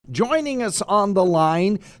Joining us on the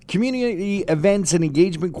line, Community Events and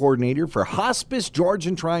Engagement Coordinator for Hospice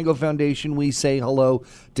Georgian Triangle Foundation. We say hello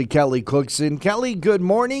to Kelly Cookson. Kelly, good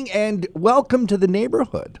morning and welcome to the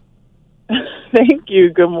neighborhood. Thank you.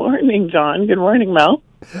 Good morning, John. Good morning, Mel.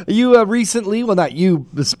 You recently, well, not you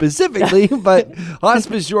specifically, but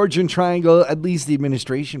Hospice Georgian Triangle, at least the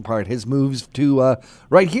administration part, has moved to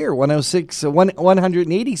right here, 186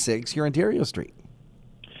 here Ontario Street.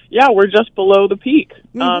 Yeah, we're just below the peak,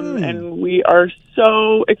 and we are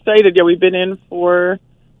so excited. Yeah, we've been in for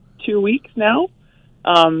 2 weeks now,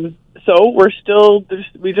 so we're still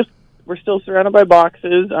surrounded by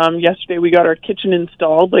boxes. Yesterday we got our kitchen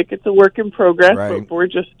installed. Like, it's a work in progress, right. But we're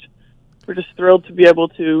just thrilled to be able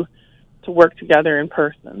to work together in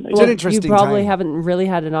person. It's an interesting You probably time. haven't really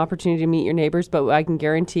had an opportunity to meet your neighbors, but I can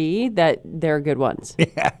guarantee that they're good ones.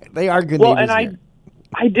 Yeah, they are good Well, neighbors and here.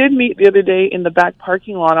 I did meet the other day in the back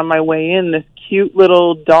parking lot on my way in this cute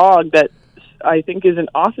little dog that I think is an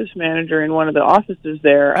office manager in one of the offices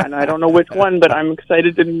there, and I don't know which one, but I'm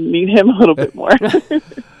excited to meet him a little bit more.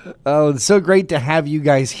 Oh, it's so great to have you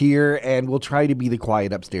guys here, and we'll try to be the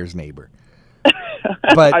quiet upstairs neighbor.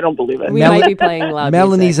 But I don't believe it. We might be playing loud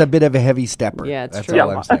Melanie's music. a bit of a heavy stepper. Yeah, it's That's true.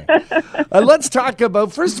 all I'm saying. Let's talk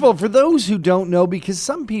about, first of all, for those who don't know, because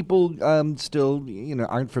some people still,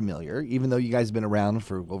 aren't familiar, even though you guys have been around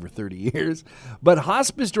for over 30 years. But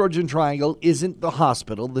Hospice Georgian Triangle isn't the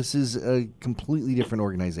hospital. This is a completely different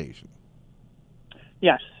organization.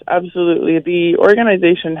 Yes, absolutely. The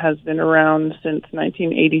organization has been around since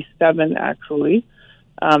 1987, actually.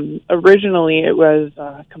 Originally, it was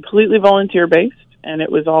completely volunteer-based, and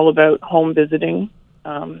it was all about home visiting,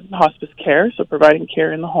 hospice care, so providing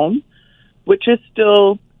care in the home, which is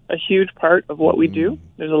still a huge part of what we do.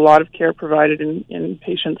 There's a lot of care provided in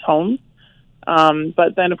patients' homes.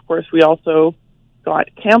 But then, of course, we also got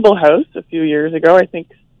Campbell House a few years ago. I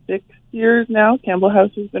think 6 years now, Campbell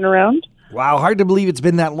House has been around. Wow, hard to believe it's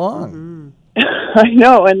been that long. I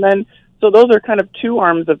know, and then so those are kind of two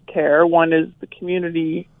arms of care. One is the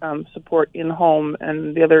community support in-home,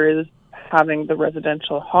 and the other is having the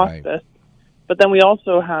residential hospice. Right. But then we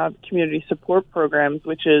also have community support programs,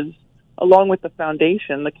 which is, along with the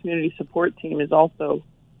foundation, the community support team is also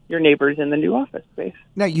your neighbors in the new office space.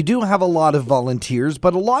 Now, you do have a lot of volunteers,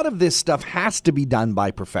 but a lot of this stuff has to be done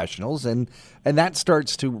by professionals, and that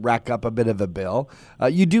starts to rack up a bit of a bill.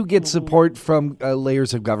 You do get support from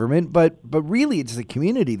layers of government, but really it's the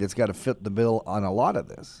community that's got to fit the bill on a lot of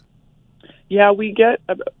this. Yeah, we get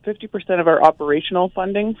about 50% of our operational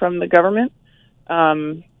funding from the government,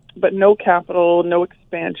 but no capital, no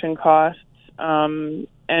expansion costs, and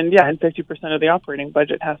 50% of the operating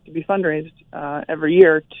budget has to be fundraised every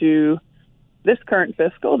year to this current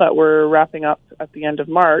fiscal that we're wrapping up at the end of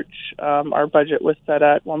March. Our budget was set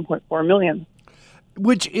at $1.4 million.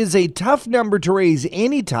 Which is a tough number to raise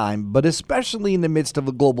anytime, but especially in the midst of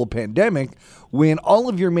a global pandemic when all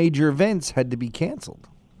of your major events had to be canceled.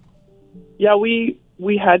 Yeah, we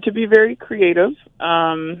had to be very creative,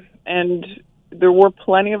 and there were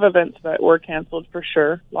plenty of events that were canceled for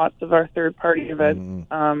sure. Lots of our third-party events.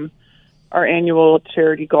 Our annual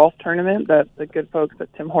charity golf tournament that the good folks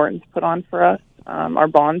at Tim Hortons put on for us. Our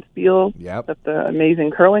Bonspiel that the amazing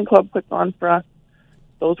curling club puts on for us.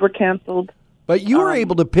 Those were canceled. But you were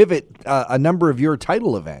able to pivot a number of your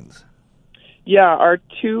title events. Yeah, our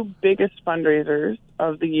two biggest fundraisers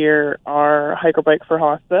of the year are Hike or Bike for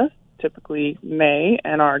Hospice, typically May,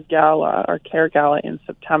 and our gala, our care gala in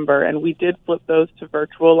September. And we did flip those to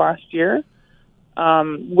virtual last year,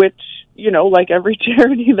 which, like every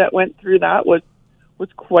charity that went through that was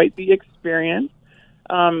quite the experience.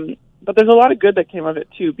 But there's a lot of good that came of it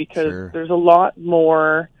too, because there's a lot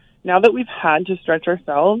more now that we've had to stretch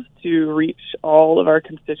ourselves to reach all of our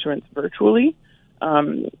constituents virtually.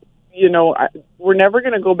 We're never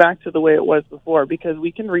going to go back to the way it was before, because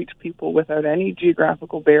we can reach people without any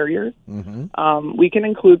geographical barriers. We can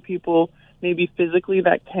include people maybe physically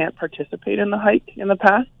that can't participate in the hike in the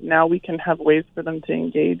past. Now we can have ways for them to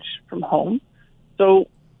engage from home. So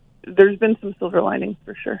there's been some silver linings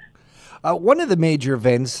for sure. One of the major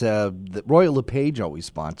events that Royal LePage always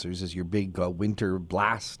sponsors is your big winter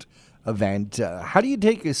blast event. How do you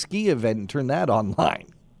take a ski event and turn that online?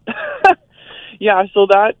 Yeah, so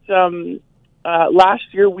that last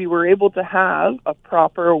year we were able to have a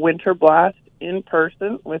proper winter blast in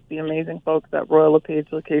person with the amazing folks at Royal LePage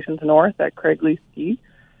Locations North at Craigley Ski,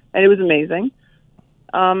 and it was amazing.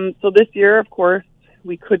 So this year, of course,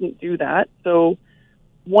 we couldn't do that. So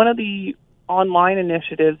one of the online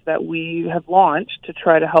initiatives that we have launched to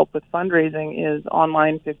try to help with fundraising is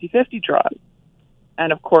online 50/50 draws.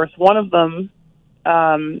 And of course, one of them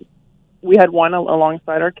we had one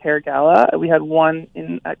alongside our care gala. We had one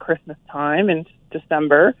at Christmas time in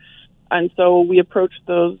December. And so we approached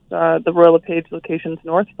the Royal LePage locations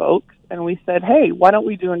North folks, and we said, hey, why don't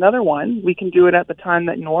we do another one? We can do it at the time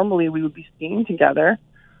that normally we would be skiing together.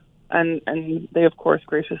 And they, of course,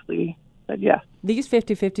 graciously said yes. These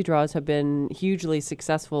 50-50 draws have been hugely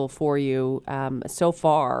successful for you so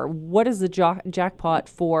far. What is the jackpot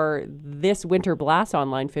for this Winter Blast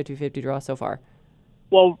Online 50-50 draw so far?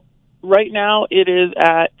 Well, right now it is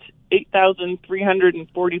at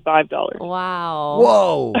 $8,345. Wow.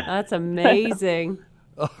 Whoa. That's amazing.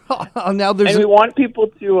 Now there's and we want people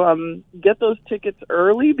to get those tickets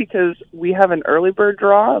early because we have an early bird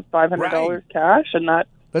draw of $500 cash, and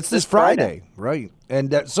that's this Friday. Right?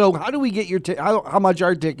 And so, how do we get your how much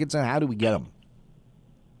are tickets, and how do we get them?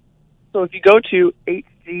 So if you go to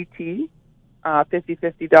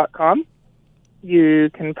hgt5050.com, you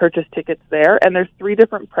can purchase tickets there, and there's 3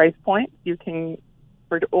 different price points. You can,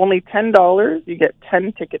 for only $10, you get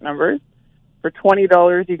 10 ticket numbers. For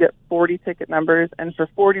 $20, you get 40 ticket numbers, and for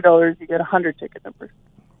 $40, you get 100 ticket numbers.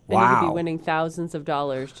 And you could be winning thousands of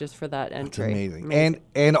dollars just for that entry. That's amazing.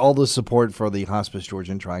 And all the support for the Hospice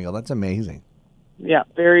Georgian Triangle. That's amazing. Yeah,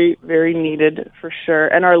 very, very needed for sure.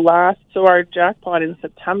 And our jackpot in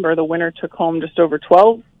September, the winner took home just over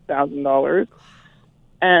 $12,000.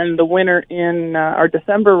 And the winner in our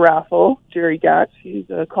December raffle, Jerry Gatch, he's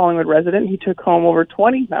a Collingwood resident, he took home over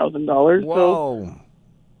 $20,000. Whoa. So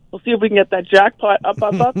we'll see if we can get that jackpot up,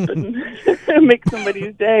 and make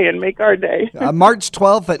somebody's day and make our day. March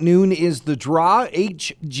 12th at noon is the draw.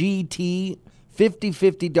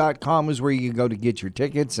 HGT5050.com is where you can go to get your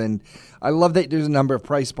tickets. And I love that there's a number of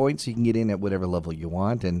price points. You can get in at whatever level you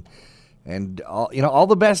want. And all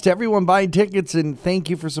the best to everyone buying tickets. And thank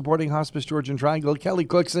you for supporting Hospice Georgian Triangle. Kelly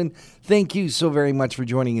Cookson, thank you so very much for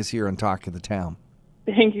joining us here on Talk of the Town.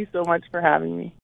 Thank you so much for having me.